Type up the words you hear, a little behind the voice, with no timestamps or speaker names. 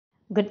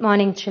Good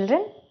morning,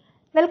 children.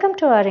 Welcome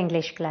to our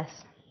English class.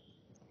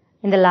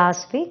 In the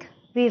last week,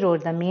 we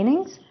wrote the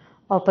meanings,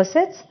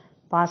 opposites,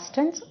 past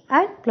tense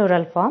and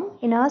plural form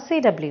in our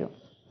CW.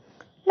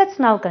 Let's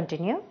now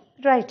continue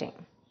writing.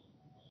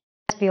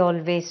 As we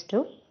always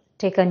do,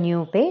 take a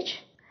new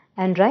page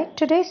and write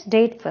today's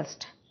date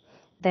first.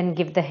 Then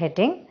give the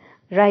heading,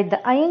 write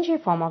the ing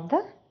form of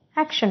the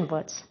action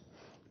words.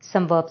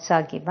 Some verbs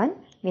are given.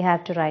 We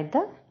have to write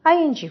the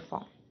ing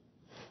form.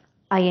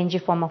 ing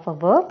form of a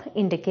verb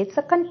indicates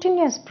a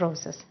continuous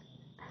process,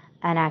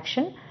 an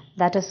action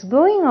that is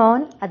going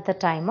on at the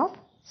time of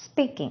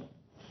speaking.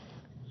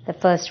 The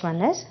first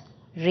one is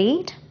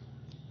read,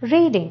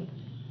 reading,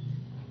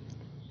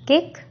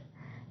 kick,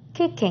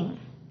 kicking,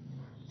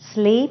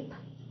 sleep,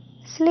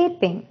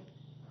 sleeping,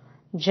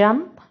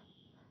 jump,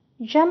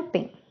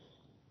 jumping.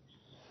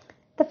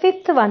 The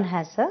fifth one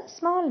has a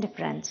small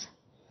difference.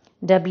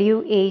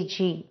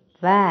 WAG,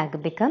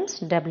 wag becomes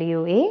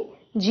WAGGING.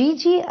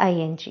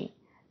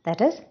 That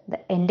is, the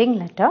ending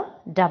letter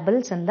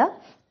doubles in the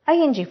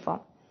ing form.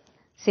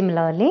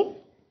 Similarly,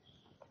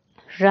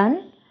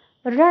 run,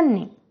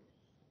 running.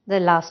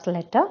 The last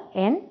letter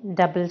N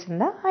doubles in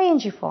the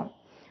ing form.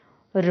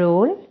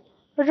 Roll,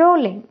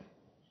 rolling.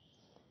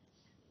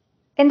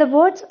 In the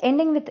words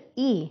ending with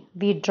E,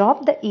 we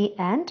drop the E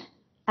and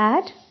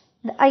add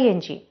the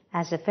ing,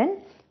 as if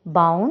in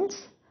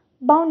bounce,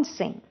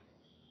 bouncing.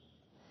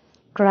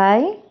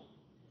 Cry,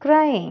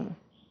 crying.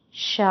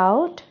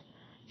 Shout,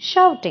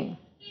 shouting.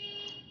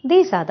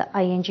 These are the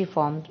ing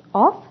forms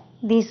of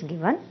these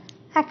given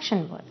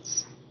action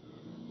words.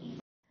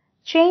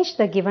 Change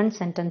the given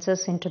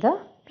sentences into the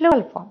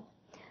plural form.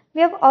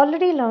 We have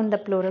already learned the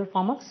plural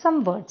form of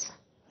some words.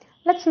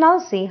 Let's now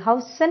see how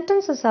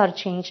sentences are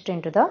changed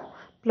into the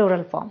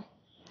plural form.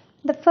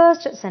 The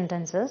first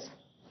sentence is,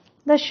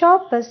 the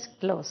shop is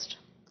closed.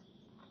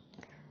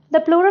 The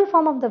plural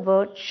form of the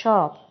word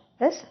shop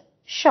is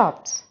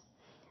shops.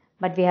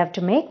 But we have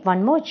to make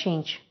one more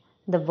change.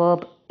 The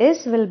verb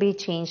is will be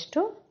changed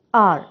to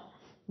are,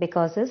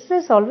 because is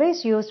is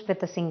always used with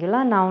the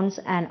singular nouns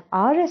and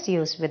are is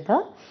used with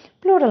the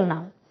plural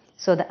noun.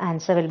 So the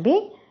answer will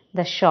be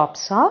the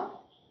shops are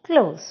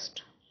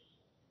closed.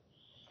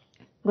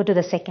 Go to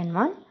the second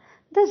one.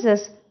 This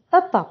is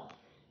a pup.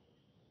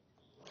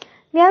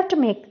 We have to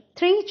make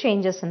 3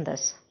 changes in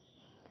this.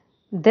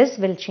 This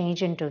will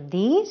change into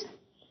these,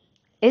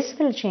 is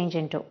will change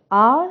into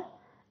are,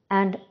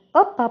 and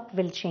a pup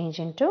will change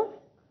into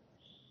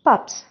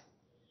pups.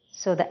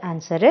 So the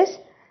answer is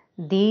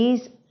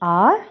these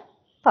are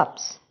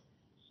pups.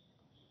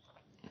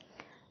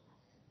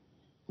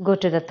 Go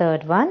to the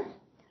third one.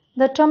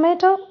 The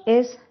tomato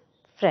is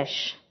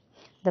fresh.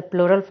 The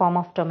plural form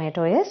of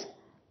tomato is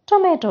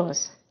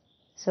tomatoes.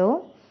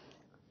 So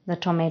the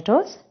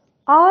tomatoes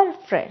are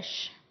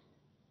fresh.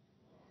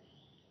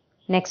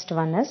 Next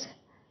one is,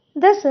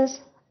 this is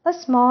a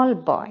small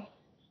boy.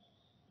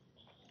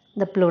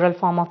 The plural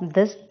form of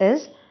this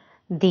is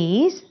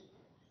these,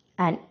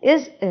 and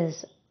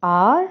is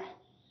are,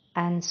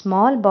 and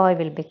small boy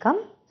will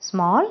become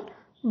small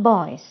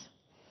boys.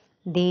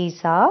 These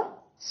are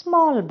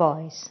small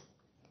boys.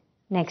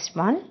 Next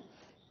one,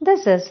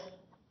 this is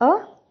a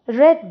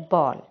red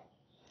ball.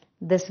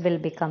 This will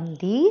become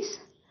these,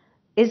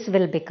 is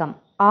will become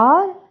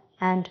are,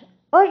 and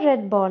a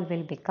red ball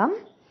will become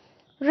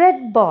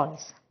red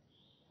balls.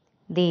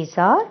 These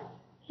are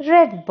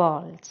red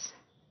balls.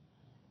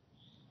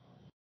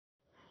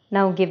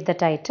 Now give the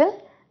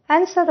title.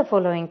 Answer the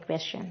following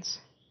questions.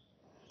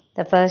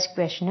 The first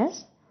question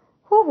is,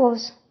 who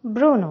was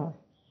Bruno?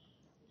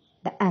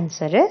 The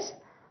answer is,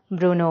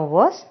 Bruno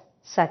was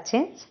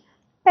Sachin's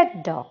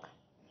pet dog.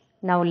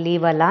 Now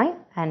leave a line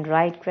and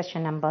write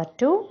question number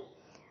 2.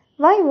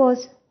 Why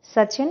was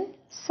Sachin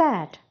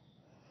sad?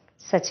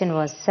 Sachin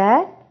was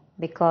sad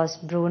because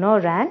Bruno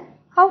ran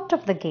out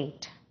of the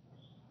gate.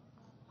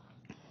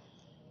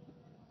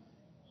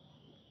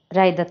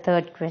 Write the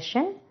third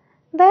question.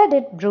 Where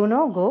did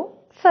Bruno go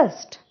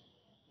first?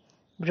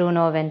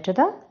 Bruno went to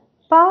the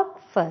park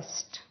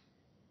first.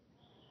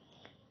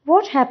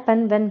 What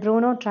happened when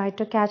Bruno tried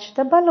to catch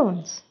the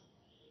balloons?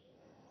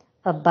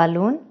 A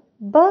balloon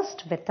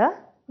burst with a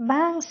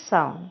bang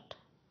sound.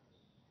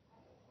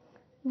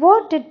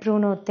 What did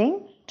Bruno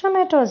think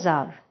tomatoes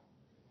are?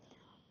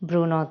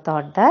 Bruno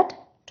thought that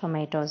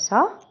tomatoes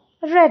are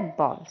red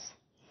balls.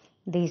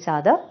 These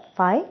are the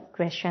 5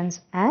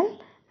 questions and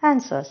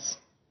answers.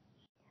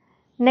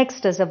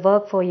 Next is a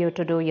work for you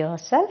to do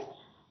yourself.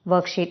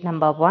 Worksheet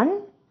number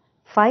 1.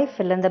 5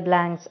 fill in the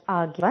blanks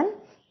are given.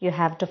 You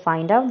have to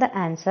find out the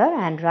answer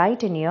and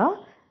write in your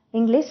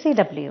English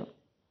CW.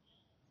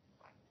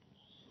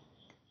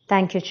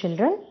 Thank you,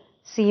 children.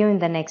 See you in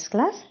the next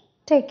class.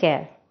 Take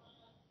care.